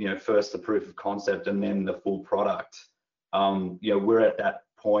 first the proof of concept and then the full product, we're at that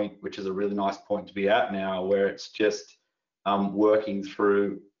point, which is a really nice point to be at now, where it's just working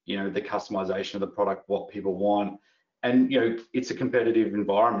through, the customization of the product, what people want. And, it's a competitive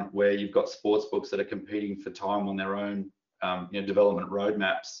environment where you've got sports books that are competing for time on their own development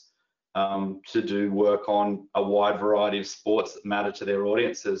roadmaps to do work on a wide variety of sports that matter to their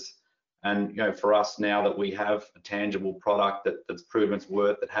audiences. And for us, now that we have a tangible product that's proven its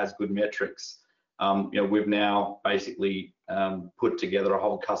worth, that has good metrics, we've now basically put together a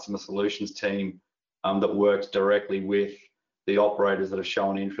whole customer solutions team that works directly with the operators that have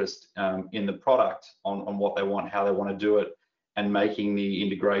shown interest in the product on what they want, how they want to do it, and making the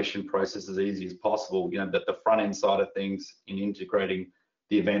integration process as easy as possible. You know, that the front end side of things in integrating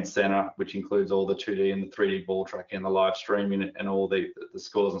the event center, which includes all the 2D and the 3D ball tracking and the live streaming and all the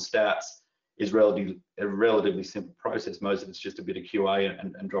scores and stats, is a relatively simple process. Most of it's just a bit of QA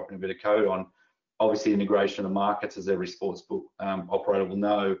and dropping a bit of code on. Obviously, integration of the markets, as every sportsbook operator will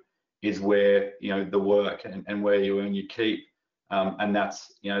know, is where, you know, the work and where you earn your keep. And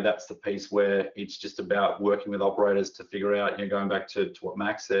that's, you know, that's the piece where it's just about working with operators to figure out, you know, going back to what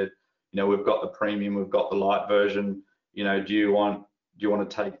Max said, you know, we've got the premium, we've got the light version. You know, do you want to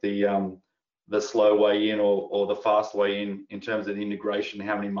take the slow way in or the fast way in terms of the integration,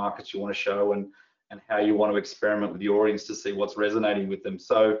 how many markets you want to show and how you want to experiment with the audience to see what's resonating with them.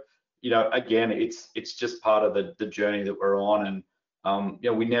 So, you know, again, it's just part of the journey that we're on. And you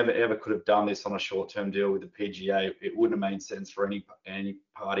know, we never ever could have done this on a short-term deal with the PGA. It wouldn't have made sense for any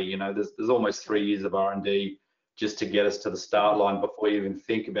party. You know, there's almost 3 years of R&D just to get us to the start line before you even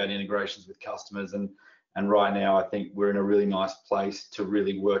think about integrations with customers. And right now, I think we're in a really nice place to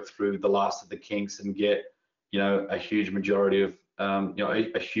really work through the last of the kinks and get, you know, a huge majority of, you know,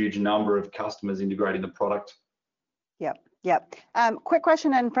 a huge number of customers integrating the product. Yep. Quick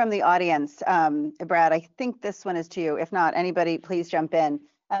question in from the audience. Brad, I think this one is to you. If not, anybody, please jump in.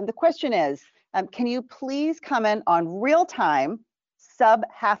 The question is, can you please comment on real-time, sub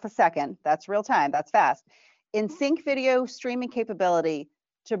half a second, that's real time, that's fast, in sync video streaming capability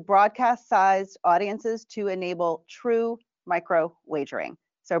to broadcast sized audiences to enable true micro wagering?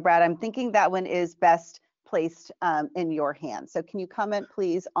 So Brad, I'm thinking that one is best placed in your hands. So can you comment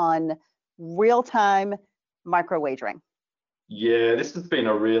please on real-time micro wagering? Yeah, this has been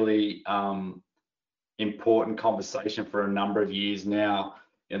a really important conversation for a number of years now.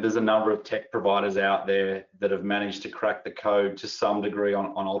 And there's a number of tech providers out there that have managed to crack the code to some degree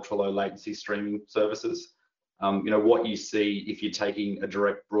on ultra low latency streaming services. You know, what you see if you're taking a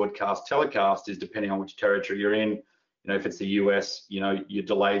direct broadcast telecast is, depending on which territory you're in, you know, if it's the US, you know, your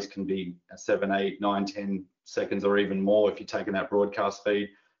delays can be 7, 8, 9, 10 seconds or even more if you're taking that broadcast feed.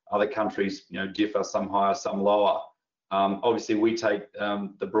 Other countries, you know, differ, some higher, some lower. Obviously, we take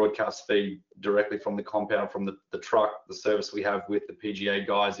the broadcast feed directly from the compound, from the truck. The service we have with the PGA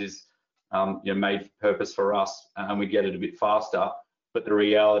guys is you know, made for purpose for us, and we get it a bit faster. But the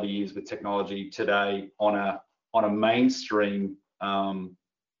reality is, with technology today, on a mainstream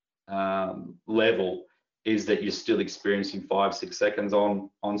level, is that you're still experiencing 5, 6 seconds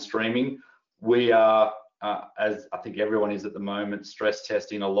on streaming. We are, as I think everyone is at the moment, stress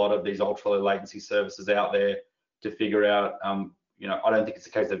testing a lot of these ultra low latency services out there to figure out, you know, I don't think it's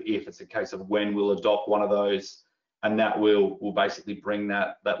a case of if, it's a case of when we'll adopt one of those, and that will basically bring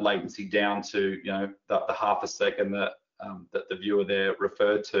that latency down to, you know, the half a second that the viewer there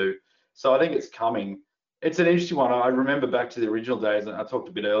referred to. So I think it's coming. It's an interesting one. I remember back to the original days, and I talked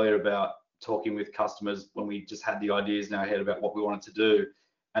a bit earlier about talking with customers when we just had the ideas in our head about what we wanted to do.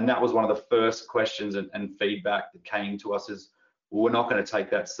 And that was one of the first questions and feedback that came to us is, well, we're not going to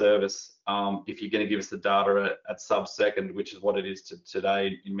take that service if you're going to give us the data at sub-second, which is what it is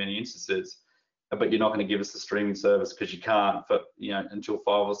today in many instances, but you're not going to give us the streaming service because you can't, for, you know, until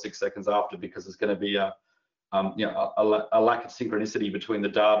 5 or 6 seconds after, because there's going to be a you know, a lack of synchronicity between the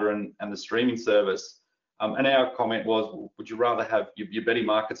data and the streaming service. And our comment was, would you rather have your betting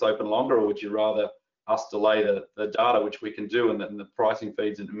markets open longer, or would you rather us delay the data, which we can do, and then the pricing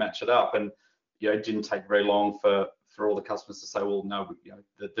feeds and match it up? And you know, it didn't take very long for all the customers to say, well, no, you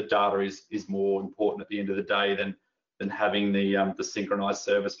know, the data is more important at the end of the day than having the synchronized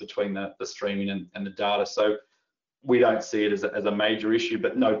service between the streaming and the data. So we don't see it as a major issue,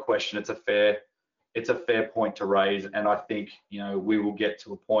 but no question, it's a fair point to raise. And I think, you know, we will get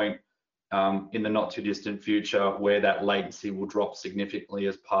to a point in the not too distant future where that latency will drop significantly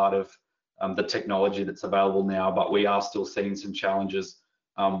as part of the technology that's available now. But we are still seeing some challenges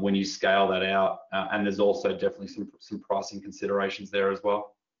when you scale that out, and there's also definitely some pricing considerations there as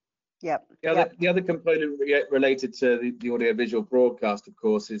well. Yep. The other component related to the audiovisual broadcast, of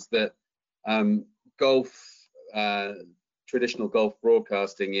course, is that traditional golf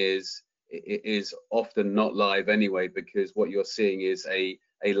broadcasting is often not live anyway, because what you're seeing is a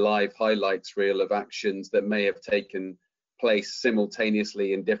live highlights reel of actions that may have taken place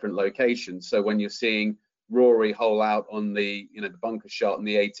simultaneously in different locations. So when you're seeing Rory hole out on the bunker shot on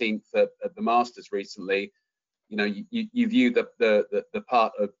the 18th at the Masters recently, you know, you view the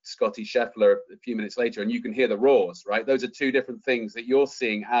part of Scotty Scheffler a few minutes later, and you can hear the roars, right? Those are two different things that you're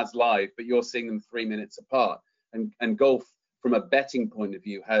seeing as live, but you're seeing them 3 minutes apart. And golf from a betting point of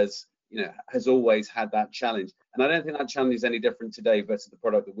view has always had that challenge. And I don't think that challenge is any different today versus the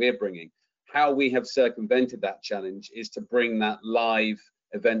product that we're bringing. How we have circumvented that challenge is to bring that live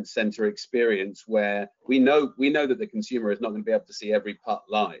event center experience where we know that the consumer is not going to be able to see every putt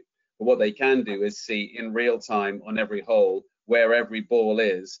live, but what they can do is see in real time on every hole where every ball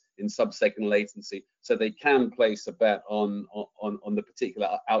is in sub-second latency, so they can place a bet on the particular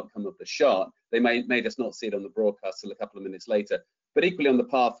outcome of the shot. They may just not see it on the broadcast till a couple of minutes later. But equally on the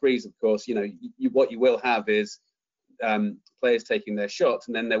par threes, of course, what you will have is players taking their shots,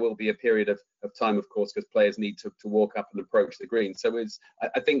 and then there will be a period of time, of course, because players need to walk up and approach the green. So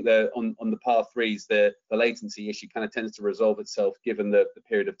I think on the par threes, the latency issue kind of tends to resolve itself given the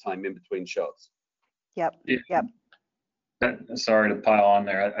period of time in between shots. Yep. Sorry to pile on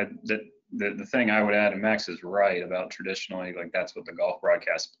there. The thing I would add, and Max is right about traditionally, like that's what the golf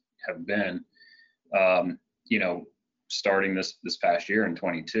broadcasts have been. Starting this past year in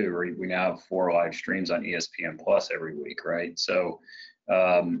 22, we now have 4 live streams on ESPN Plus every week, right? So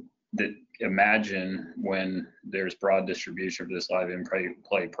imagine when there's broad distribution for this live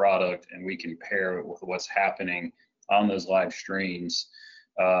in-play product, and we can pair it with what's happening on those live streams,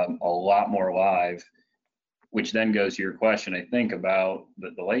 a lot more live, which then goes to your question, I think, about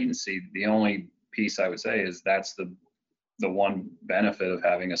the latency. The only piece I would say is that's the one benefit of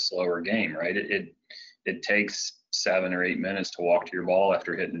having a slower game, right? It takes 7 or 8 minutes to walk to your ball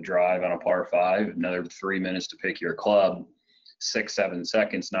after hitting a drive on a par 5, another 3 minutes to pick your club. 6-7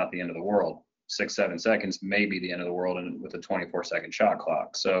 seconds, not the end of the world. 6-7 seconds may be the end of the world with a 24-second shot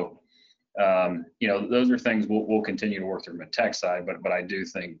clock. So, those are things we'll continue to work through from a tech side, but I do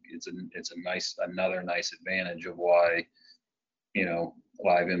think it's another nice advantage of why,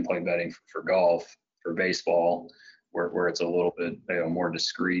 live in-play betting for golf, for baseball, where it's a little bit more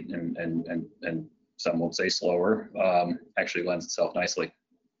discreet and some would say slower, actually lends itself nicely.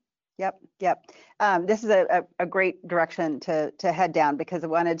 Yep. This is a great direction to head down, because I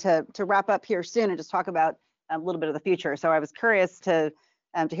wanted to wrap up here soon and just talk about a little bit of the future. So I was curious to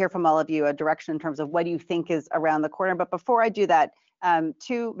hear from all of you a direction in terms of what do you think is around the corner. But before I do that,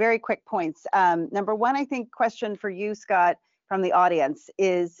 2 very quick points. Number one, I think question for you, Scott, from the audience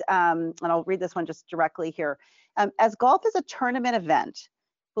is, and I'll read this one just directly here. As golf is a tournament event,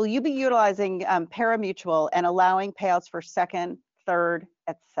 will you be utilizing pari-mutuel and allowing payouts for second, third,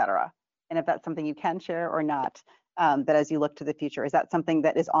 etc.? And if that's something you can share or not, that as you look to the future, is that something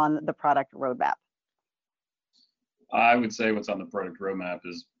that is on the product roadmap? I would say what's on the product roadmap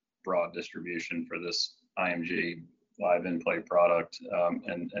is broad distribution for this IMG live in-play product,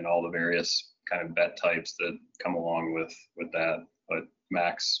 and all the various kind of bet types that come along with that. But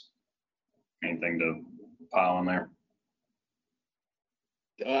Max, anything to pile on there?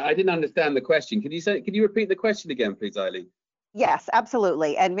 I didn't understand the question. Can you repeat the question again, please, Eileen? Yes,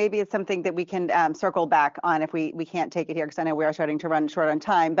 absolutely. And maybe it's something that we can circle back on if we can't take it here, because I know we are starting to run short on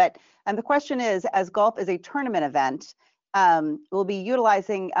time. But the question is, as golf is a tournament event, we'll be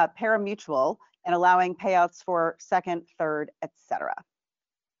utilizing pari-mutuel and allowing payouts for second, third, etc.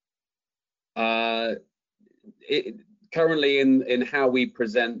 Currently, in how we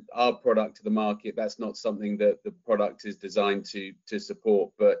present our product to the market, that's not something that the product is designed to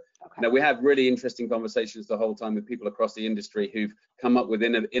support. But okay. We have really interesting conversations the whole time with people across the industry who've come up with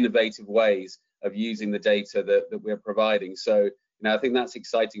innovative ways of using the data that we're providing. So I think that's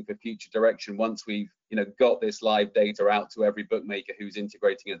exciting for future direction once we've got this live data out to every bookmaker who's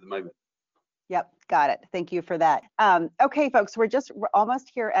integrating it at the moment. Yep, got it. Thank you for that. Okay, folks, we're almost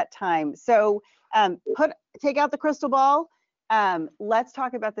here at time. So take out the crystal ball. Let's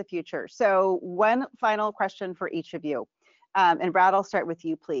talk about the future. So one final question for each of you. And Brad, I'll start with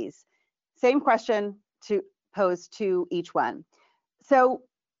you, please. Same question to pose to each one. So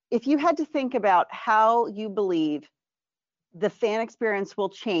if you had to think about how you believe the fan experience will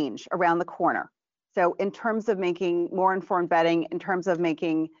change around the corner, so in terms of making more informed betting, in terms of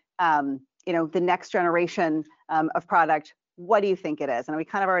making the next generation of product, what do you think it is? And we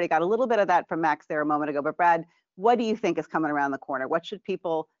kind of already got a little bit of that from Max there a moment ago, but Brad, what do you think is coming around the corner? What should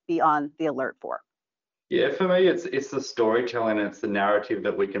people be on the alert for? Yeah, for me, it's the storytelling and it's the narrative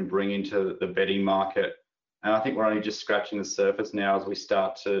that we can bring into the betting market. And I think we're only just scratching the surface now as we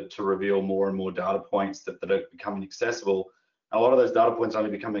start to reveal more and more data points that are becoming accessible. And a lot of those data points are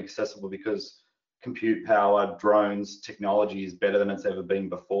only becoming accessible because compute power, drones, technology is better than it's ever been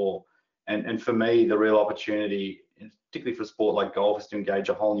before. And for me, the real opportunity, particularly for a sport like golf, is to engage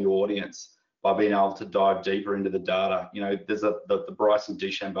a whole new audience by being able to dive deeper into the data. There's the Bryson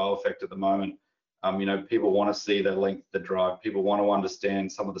DeChambeau effect at the moment. People want to see the length of the drive. People want to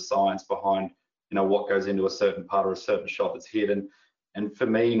understand some of the science behind you know, what goes into a certain part or a certain shot that's hit. And for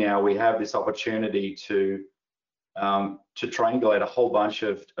me now, we have this opportunity to triangulate a whole bunch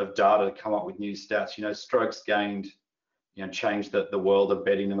of data to come up with new stats. You know, strokes gained, you know, changed the world of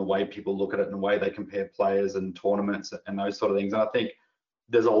betting and the way people look at it and the way they compare players and tournaments and those sort of things. And I think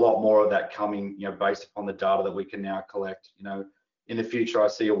there's a lot more of that coming, you know, based upon the data that we can now collect. You know, in the future, I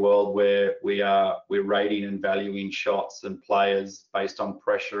see a world where we're rating and valuing shots and players based on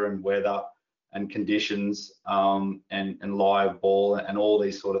pressure and weather and conditions, and live ball and all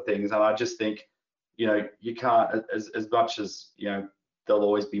these sort of things. And I just think, you know, you can't, as much as, you know, there'll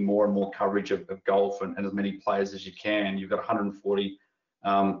always be more and more coverage of golf and as many players as you can. You've got 140, you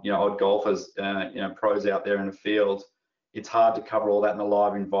know, odd golfers, you know, pros out there in the field. It's hard to cover all that in a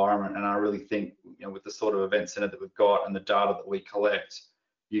live environment. And I really think, you know, with the sort of event center that we've got and the data that we collect,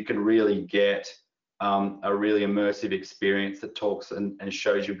 you can really get a really immersive experience that talks and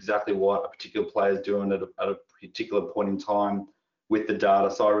shows you exactly what a particular player is doing at a particular point in time with the data.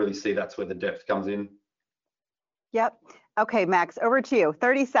 So I really see that's where the depth comes in. Yep. Okay, Max, over to you.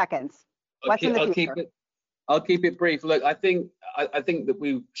 30 seconds. What's in the future? I'll keep it brief. Look, I think that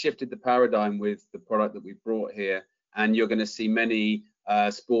we've shifted the paradigm with the product that we've brought here, and you're going to see many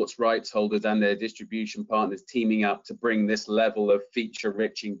sports rights holders and their distribution partners teaming up to bring this level of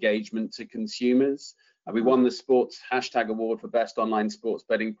feature-rich engagement to consumers. We won the Sports Hashtag Award for Best Online Sports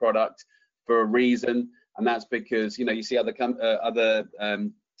Betting Product for a reason, and that's because, you know, you see other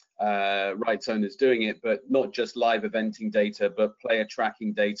rights owners doing it, but not just live eventing data, but player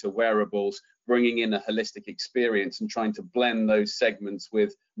tracking data, wearables, bringing in a holistic experience and trying to blend those segments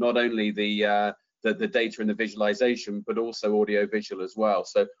with not only the data and the visualization, but also audio visual as well.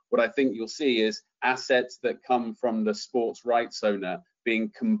 So what I think you'll see is assets that come from the sports rights owner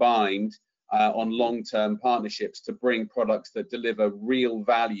being combined on long-term partnerships to bring products that deliver real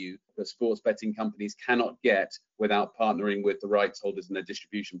value that sports betting companies cannot get without partnering with the rights holders and their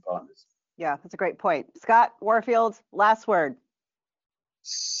distribution partners. Yeah, that's a great point. Scott Warfield, last word.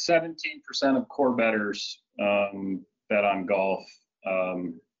 17% of core bettors bet on golf.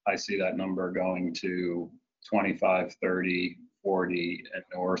 I see that number going to 25, 30, 40 and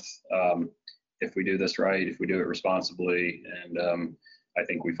north. If we do this right, if we do it responsibly, and I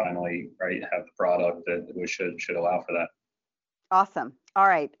think we finally have the product that we should allow for that. Awesome. All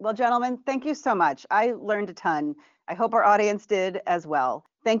right. Well, gentlemen, thank you so much. I learned a ton. I hope our audience did as well.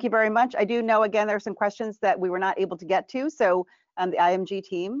 Thank you very much. I do know, again, there are some questions that we were not able to get to, so the IMG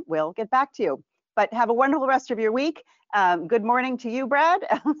team will get back to you. But have a wonderful rest of your week. Good morning to you, Brad,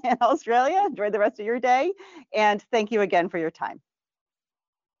 in Australia. Enjoy the rest of your day. And thank you again for your time.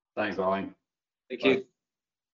 Thanks, Eileen. Thank you.